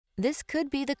This could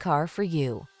be the car for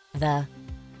you. The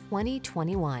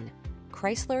 2021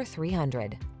 Chrysler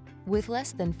 300. With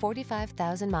less than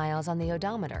 45,000 miles on the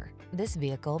odometer, this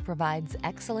vehicle provides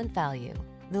excellent value.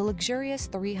 The luxurious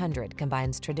 300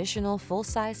 combines traditional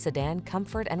full-size sedan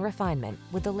comfort and refinement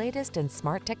with the latest in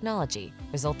smart technology,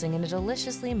 resulting in a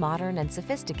deliciously modern and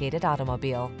sophisticated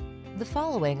automobile. The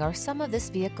following are some of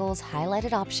this vehicle's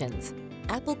highlighted options: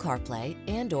 Apple CarPlay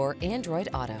and/or Android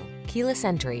Auto, keyless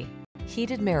entry,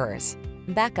 heated mirrors,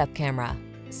 backup camera,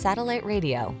 satellite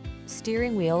radio,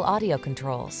 steering wheel audio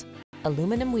controls,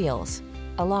 aluminum wheels,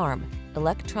 alarm,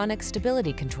 electronic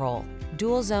stability control,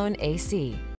 dual zone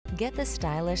AC. Get the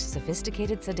stylish,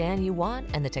 sophisticated sedan you want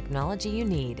and the technology you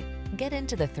need. Get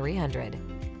into the 300.